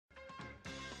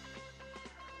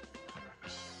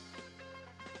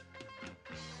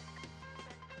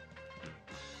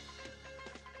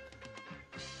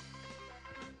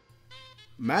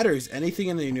Matter is anything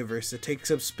in the universe that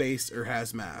takes up space or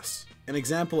has mass. An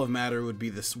example of matter would be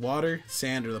this water,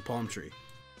 sand, or the palm tree.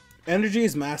 Energy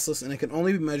is massless and it can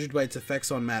only be measured by its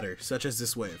effects on matter, such as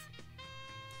this wave.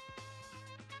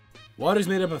 Water is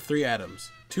made up of 3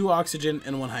 atoms, 2 oxygen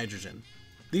and 1 hydrogen.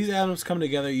 These atoms come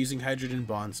together using hydrogen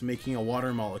bonds, making a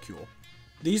water molecule.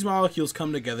 These molecules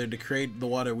come together to create the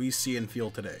water we see and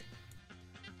feel today.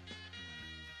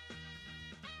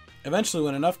 Eventually,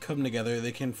 when enough come together,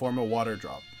 they can form a water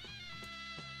drop.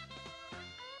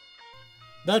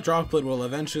 That droplet will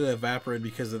eventually evaporate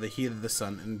because of the heat of the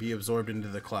sun and be absorbed into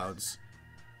the clouds.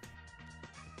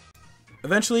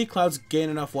 Eventually, clouds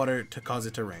gain enough water to cause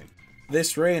it to rain.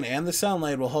 This rain and the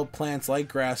sunlight will help plants like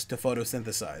grass to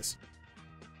photosynthesize.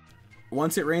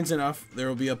 Once it rains enough, there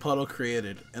will be a puddle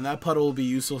created, and that puddle will be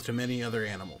useful to many other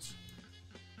animals.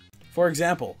 For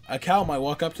example, a cow might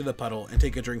walk up to the puddle and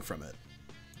take a drink from it.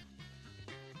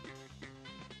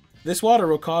 This water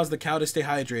will cause the cow to stay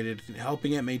hydrated,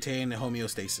 helping it maintain a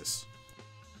homeostasis.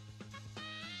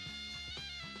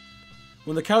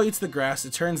 When the cow eats the grass,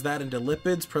 it turns that into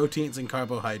lipids, proteins, and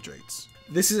carbohydrates.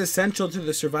 This is essential to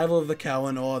the survival of the cow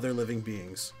and all other living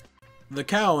beings. The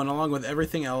cow, and along with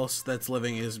everything else that's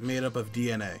living, is made up of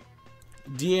DNA.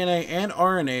 DNA and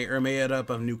RNA are made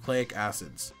up of nucleic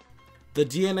acids. The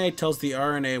DNA tells the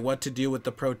RNA what to do with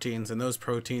the proteins, and those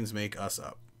proteins make us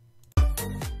up.